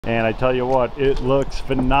And I tell you what, it looks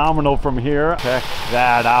phenomenal from here. Check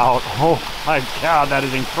that out. Oh my God, that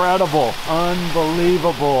is incredible.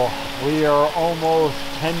 Unbelievable. We are almost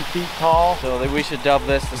 10 feet tall. So we should dub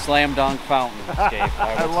this the Slam Dunk Fountain Escape.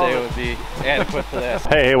 I would say it would be adequate for this.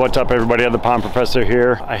 Hey, what's up everybody? The Pond Professor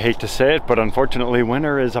here. I hate to say it, but unfortunately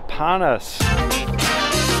winter is upon us.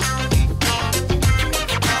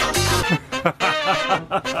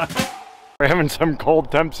 We're having some cold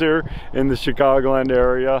temps here in the Chicagoland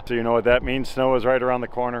area. So you know what that means. Snow is right around the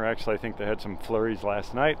corner. Actually, I think they had some flurries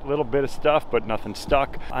last night. A little bit of stuff, but nothing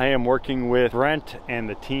stuck. I am working with Brent and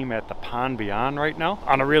the team at the Pond Beyond right now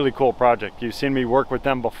on a really cool project. You've seen me work with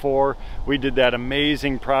them before. We did that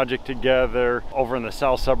amazing project together over in the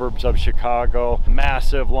south suburbs of Chicago.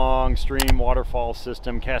 Massive, long stream waterfall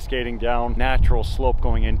system cascading down, natural slope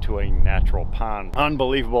going into a natural pond.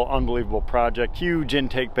 Unbelievable, unbelievable project. Huge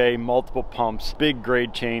intake bay, multiple pumps, big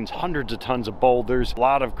grade change, hundreds of tons of boulders, a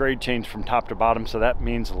lot of grade change from top to bottom, so that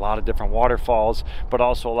means a lot of different waterfalls, but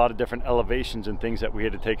also a lot of different elevations and things that we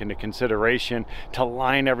had to take into consideration to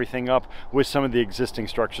line everything up with some of the existing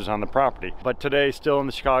structures on the property. But today, still in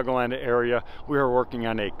the Chicagoland area, we are working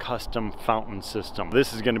on a custom fountain system.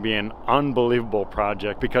 This is going to be an unbelievable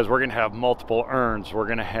project because we're going to have multiple urns, we're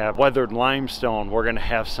going to have weathered limestone, we're going to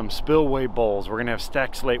have some spillway bowls, we're going to have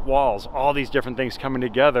stacked slate walls, all these different things coming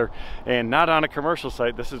together. And not on a commercial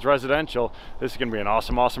site, this is residential. This is gonna be an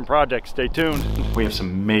awesome, awesome project. Stay tuned. We have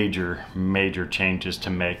some major changes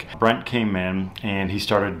to make. Brent came in and he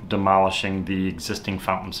started demolishing the existing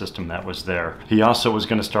fountain system that was there. He also was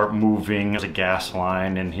gonna start moving the gas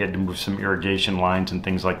line, and he had to move some irrigation lines and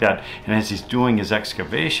things like that. And as he's doing his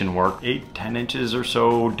excavation work, 8-10 inches or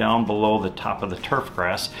so down below the top of the turf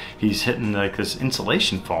grass, he's hitting like this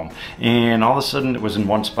insulation foam. And all of a sudden it was in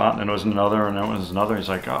one spot, and it was another, and it was another. He's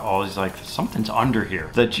like, oh, he's like, something's under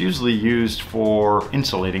here. That's usually used for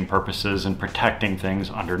insulating purposes and protecting things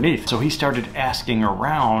underneath. So he started asking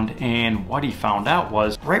around, and what he found out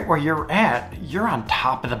was right where you're at, you're on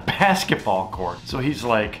top of the basketball court. So he's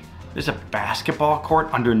like, there's a basketball court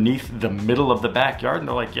underneath the middle of the backyard? And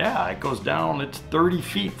they're like, yeah, it goes down, it's 30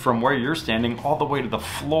 feet from where you're standing all the way to the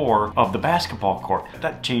floor of the basketball court.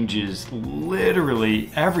 That changes literally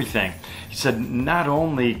everything. He said, not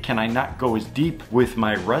only can I not go as deep with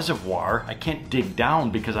my reservoir, I can't dig down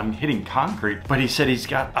because I'm hitting concrete, but he said he's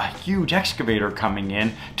got a huge excavator coming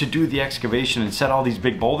in to do the excavation and set all these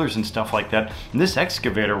big boulders and stuff like that. And this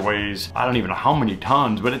excavator weighs, I don't even know how many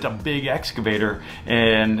tons, but it's a big excavator,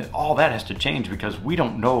 and all that has to change because we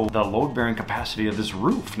don't know the load-bearing capacity of this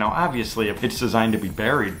roof. Now, obviously, it's designed to be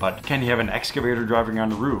buried, but can you have an excavator driving on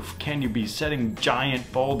the roof? Can you be setting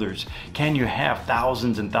giant boulders? Can you have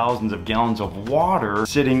thousands and thousands of gallons of water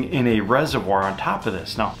sitting in a reservoir on top of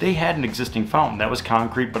this? Now, they had an existing fountain that was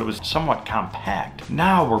concrete, but it was somewhat compact.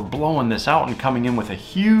 Now we're blowing this out and coming in with a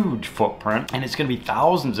huge footprint, and it's going to be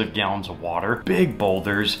thousands of gallons of water, big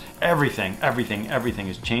boulders, everything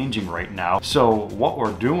is changing right now. So what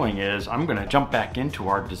we're doing is I'm going to jump back into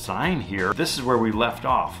our design here. This is where we left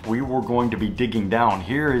off. We were going to be digging down.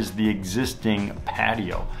 Here is the existing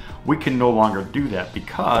patio. We can no longer do that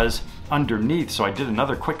because underneath, so I did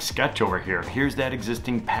another quick sketch over here. Here's that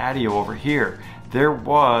existing patio over here. There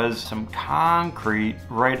was some concrete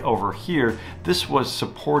right over here. This was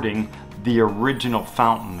supporting the original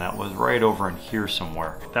fountain that was right over in here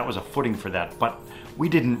somewhere. That was a footing for that, but we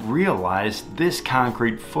didn't realize this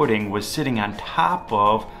concrete footing was sitting on top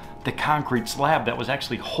of the concrete slab that was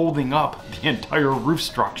actually holding up the entire roof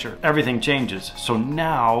structure. Everything changes. So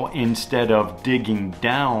now, instead of digging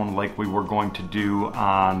down like we were going to do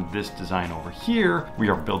on this design over here, we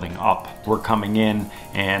are building up. We're coming in,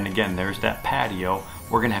 and again, there's that patio.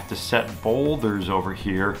 We're gonna have to set boulders over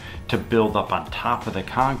here to build up on top of the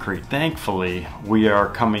concrete. Thankfully, we are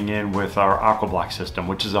coming in with our AquaBlox system,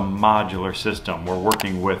 which is a modular system. We're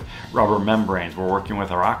working with rubber membranes. We're working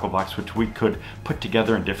with our AquaBlox, which we could put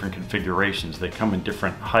together in different configurations. They come in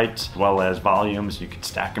different heights as well as volumes. You can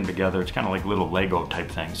stack them together. It's kind of like little Lego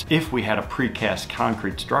type things. If we had a precast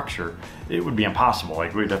concrete structure, it would be impossible.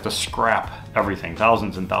 Like, we'd have to scrap everything,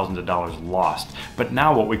 thousands and thousands of dollars lost. But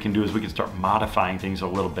now what we can do is we can start modifying things a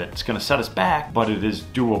little bit. It's gonna set us back, but it is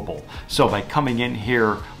doable. So by coming in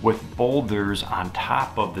here with boulders on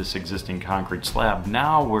top of this existing concrete slab,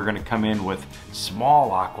 now we're gonna come in with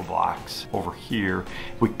small AquaBlox over here.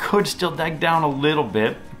 We could still dig down a little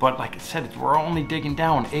bit, but like I said, we're only digging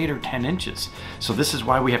down 8 or 10 inches. So this is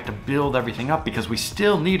why we have to build everything up, because we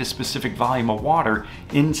still need a specific volume of water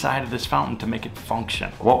inside of this fountain to make it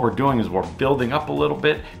function. What we're doing is we're building up a little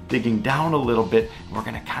bit, digging down a little bit, and we're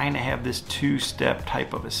gonna kind of have this 2-step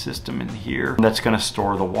type of a system in here that's gonna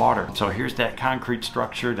store the water. So here's that concrete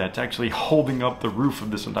structure that's actually holding up the roof of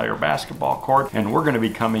this entire basketball court, and we're gonna be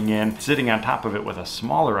coming in, sitting on top of it with a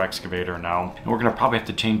smaller excavator now, and we're gonna probably have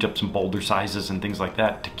to change up some boulder sizes and things like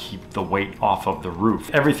that to keep the weight off of the roof.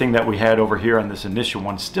 Everything that we had over here on this initial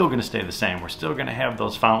one is still gonna stay the same. We're still gonna have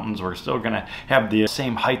those fountains, we're still gonna have the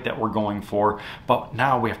same height that we're going for, but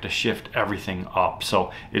now we have to shift everything up.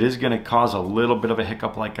 So it is gonna cause a little bit of a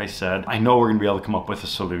hiccup, like I said. I know we're gonna be able to come up with a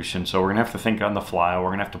solution, so we're gonna have to think on the fly.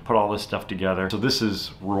 We're gonna have to put all this stuff together. So this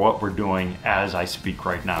is what we're doing as I speak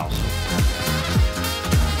right now.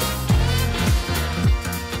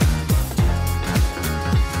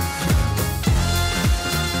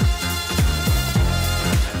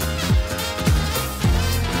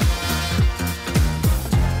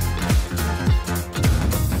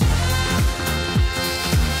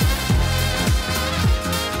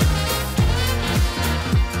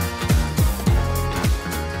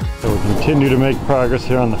 Continue to make progress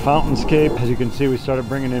here on the fountainscape. As you can see, we started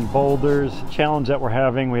bringing in boulders. Challenge that we're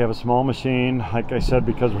having, we have a small machine, like I said,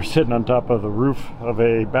 because we're sitting on top of the roof of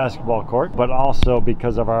a basketball court, but also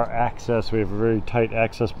because of our access. We have a very tight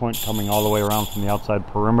access point coming all the way around from the outside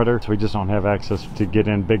perimeter, so we just don't have access to get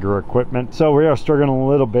in bigger equipment. So we are struggling a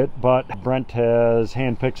little bit, but Brent has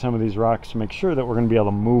handpicked some of these rocks to make sure that we're going to be able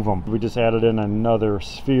to move them. We just added in another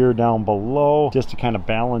sphere down below just to kind of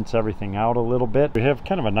balance everything out a little bit. We have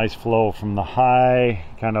kind of a nice flow from the high,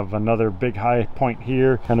 kind of another big high point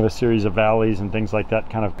here, kind of a series of valleys and things like that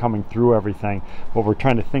kind of coming through everything. What we're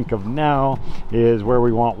trying to think of now is where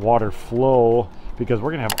we want water flow, because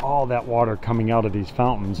we're gonna have all that water coming out of these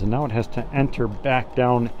fountains, and now it has to enter back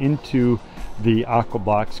down into the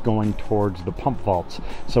AquaBlox going towards the pump vaults.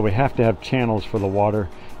 So we have to have channels for the water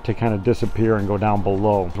to kind of disappear and go down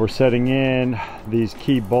below. We're setting in these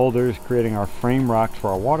key boulders, creating our frame rocks for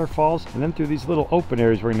our waterfalls, and then through these little open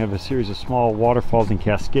areas we're gonna have a series of small waterfalls and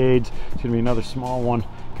cascades. It's gonna be another small one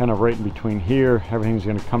kind of right in between here. Everything's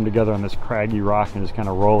going to come together on this craggy rock and just kind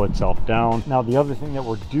of roll itself down. Now the other thing that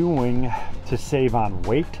we're doing to save on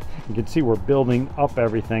weight, you can see we're building up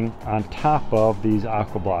everything on top of these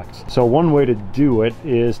AquaBlox. So one way to do it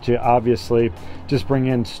is to obviously just bring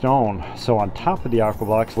in stone. So on top of the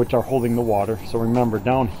AquaBlox, which are holding the water, so remember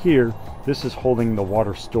down here, this is holding the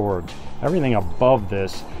water storage. Everything above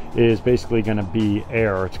this is basically going to be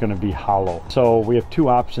air. It's going to be hollow. So we have two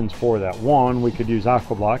options for that. One, we could use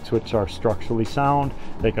AquaBlox, which are structurally sound.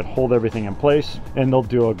 They could hold everything in place and they'll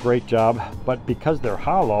do a great job. But because they're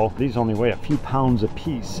hollow, these only weigh a few pounds a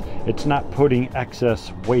piece. It's not putting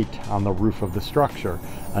excess weight on the roof of the structure.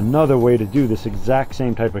 Another way to do this exact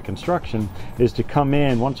same type of construction is to come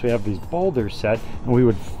in once we have these boulders set, and we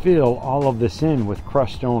would fill all of this in with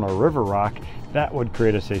crushed stone or river rock. That would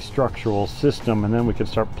create us a structural system, and then we could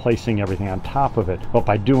start placing everything on top of it. But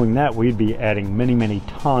by doing that, we'd be adding many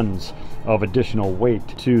tons of additional weight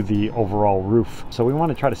to the overall roof. So we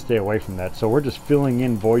want to try to stay away from that. So we're just filling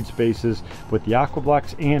in void spaces with the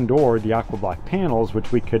AquaBlox and or the AquaBlock panels,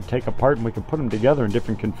 which we could take apart and we could put them together in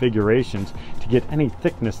different configurations to get any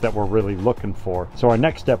thickness that we're really looking for. So our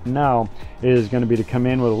next step now is going to be to come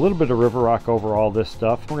in with a little bit of river rock over all this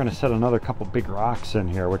stuff. We're going to set another couple big rocks in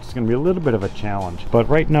here, which is going to be a little bit of a challenge. But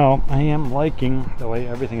right now I am liking the way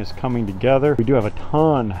everything is coming together. We do have a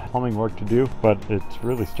ton of plumbing work to do, but it's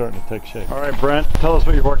really starting to take shape. All right, Brent, tell us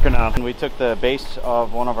what you're working on. We took the base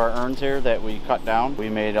of one of our urns here that we cut down. We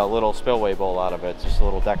made a little spillway bowl out of it. It's just a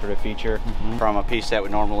little decorative feature from a piece that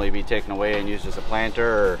would normally be taken away and used as a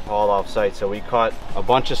planter or hauled off site. So we cut a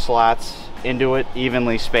bunch of slots into it,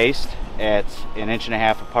 evenly spaced at 1.5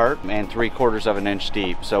 inches apart and 3/4 of an inch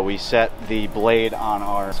deep. So we set the blade on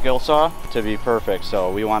our skill saw to be perfect.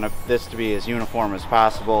 So we want this to be as uniform as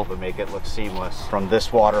possible, but make it look seamless from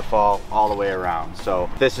this waterfall all the way around. So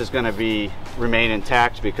this is going to remain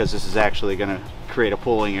intact because this is actually going to create a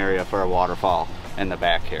pooling area for a waterfall in the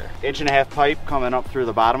back here. 1.5 inch pipe coming up through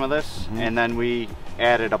the bottom of this, and then we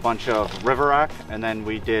added a bunch of river rock, and then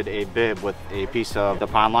we did a bib with a piece of the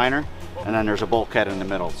pond liner, and then there's a bulkhead in the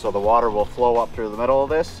middle. So the water will flow up through the middle of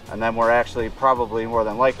this, and then we're actually probably more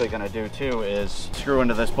than likely going to do too is screw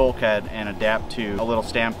into this bulkhead and adapt to a little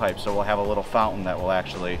standpipe, so we'll have a little fountain that will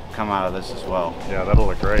actually come out of this as well. Yeah, that'll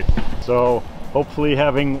look great. So hopefully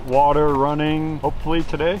having water running, hopefully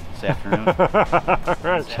today. This afternoon.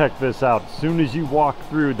 Right. Check this out. As soon as you walk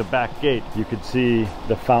through the back gate, you could see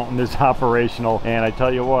the fountain is operational. And I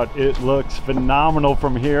tell you what, it looks phenomenal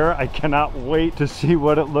from here. I cannot wait to see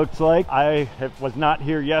what it looks like. I was not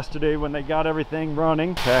here yesterday when they got everything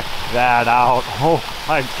running. Check that out. Oh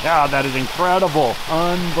my God, that is incredible.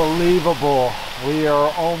 Unbelievable. We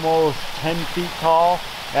are almost 10 feet tall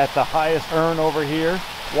at the highest urn over here.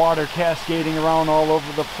 Water cascading around all over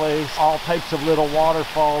the place, all types of little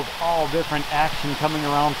waterfalls, all different action coming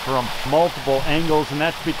around from multiple angles, and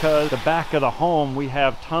that's because the back of the home we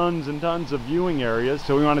have tons and tons of viewing areas,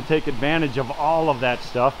 so we want to take advantage of all of that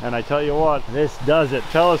stuff. And I tell you what, this does it.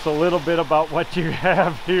 Tell us a little bit about what you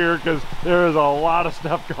have here, because there is a lot of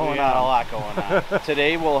stuff going on. We got a lot going on.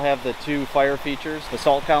 Today we'll have the 2 fire features. The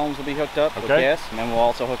salt columns will be hooked up with gas, and then we'll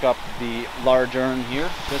also hook up the large urn here.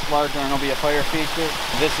 This large urn will be a fire feature.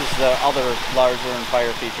 This is the other large urn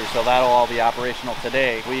fire feature, so that'll all be operational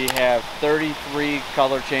today. We have 33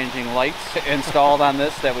 color changing lights installed on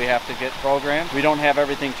this that we have to get programmed. We don't have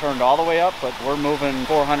everything turned all the way up, but we're moving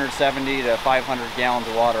 470 to 500 gallons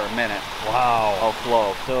of water a minute. Wow. Of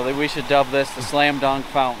flow. So we should dub this the slam dunk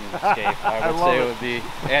fountain escape. I would say it would be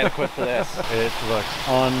adequate for this. It looks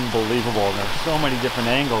unbelievable. And there's so many different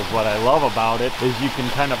angles. What I love about it is you can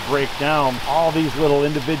kind of break down all these little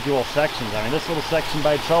individual sections. I mean, this little section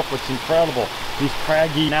by itself looks incredible. These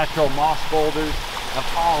craggy natural moss boulders have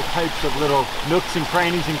all types of little nooks and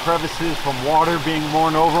crannies and crevices from water being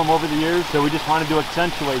worn over them over the years. So we just wanted to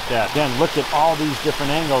accentuate that. Again, look at all these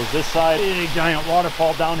different angles. This side, big giant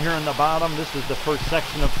waterfall down here in the bottom. This is the first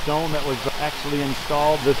section of stone that was actually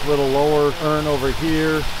installed. This little lower urn over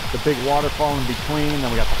here, the big waterfall in between.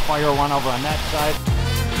 Then we got the fire one over on that side.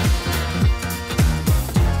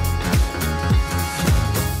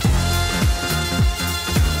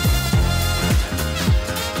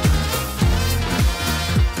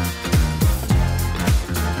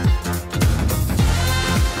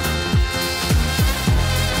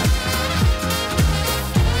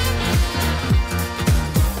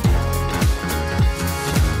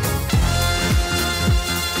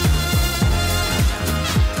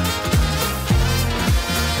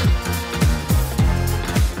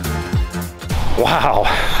 Wow,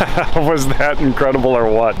 was that incredible or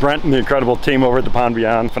what? Brent and the incredible team over at the Pond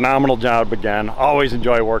Beyond, phenomenal job again. Always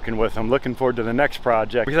enjoy working with them. Looking forward to the next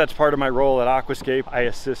project, because that's part of my role at Aquascape. I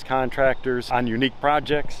assist contractors on unique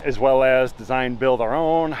projects, as well as design, build our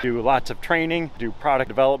own, do lots of training, do product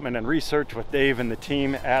development and research with Dave and the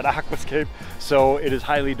team at Aquascape. So it is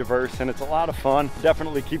highly diverse and it's a lot of fun.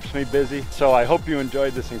 Definitely keeps me busy. So I hope you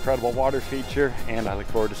enjoyed this incredible water feature, and I look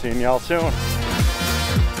forward to seeing y'all soon.